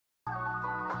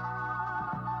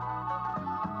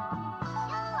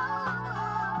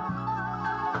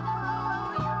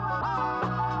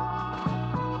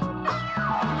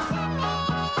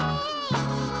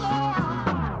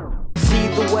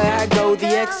the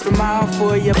extra mile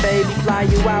for you, baby. Fly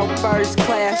you out first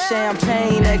class,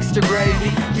 champagne, extra gravy.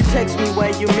 You text me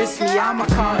when you miss me, I'm a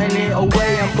continent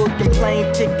away. I'm booking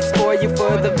plane tickets for you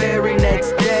for the very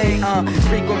next day.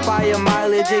 Frequent flyer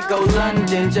mileage, it go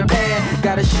London, Japan.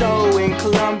 Got a show in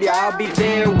Colombia, I'll be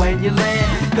there when you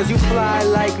land. Cause you fly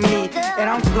like me, and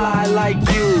I'm fly like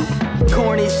you.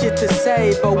 Corny shit to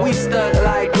say, but we stuck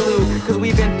like glue. Cause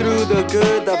we've been through the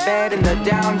good, the bad, and the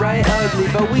downright ugly.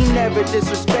 But we never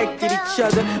disrespected each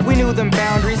other, we knew them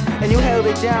boundaries. And you held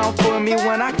it down for me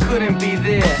when I couldn't be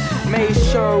there. Made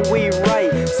sure we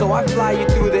right, so I fly you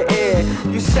through the air.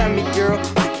 You sent me, girl,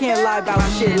 I can't lie about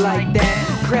shit like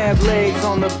that. Crab legs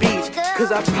on the beach,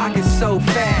 cause our pockets so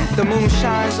fat. The moon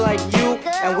shines like you,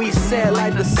 and we set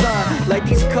like the sun. Like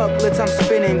these couplets I'm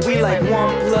spinning, we like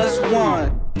 1 +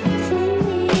 1.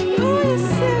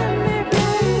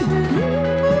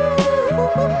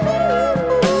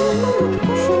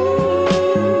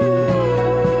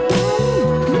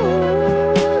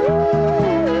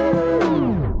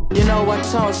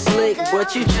 Talk slick,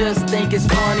 but you just think it's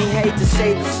funny. Hate to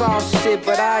say the soft shit,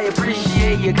 but I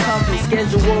appreciate your company.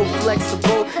 Schedule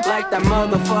flexible, like that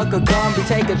motherfucker Gumby.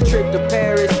 Take a trip to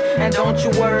Paris, and don't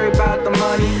you worry about the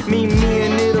money. Meet me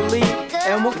in Italy,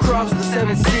 and we'll cross the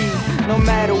 7 seas. No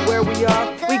matter where we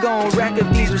are, we gon' rack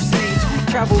up these receipts.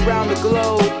 Travel around the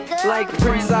globe, like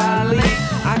Prince Ali.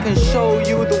 I can show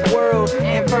you the world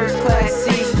in first class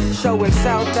seats. Show in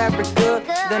South Africa,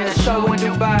 then a show in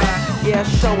Dubai. Yeah, a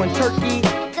show in Turkey,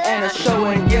 and a show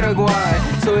in Uruguay.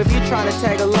 So if you're trying to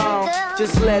tag along,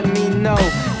 just let me know.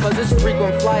 Cause it's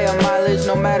frequent flyer mileage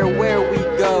no matter where we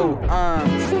go.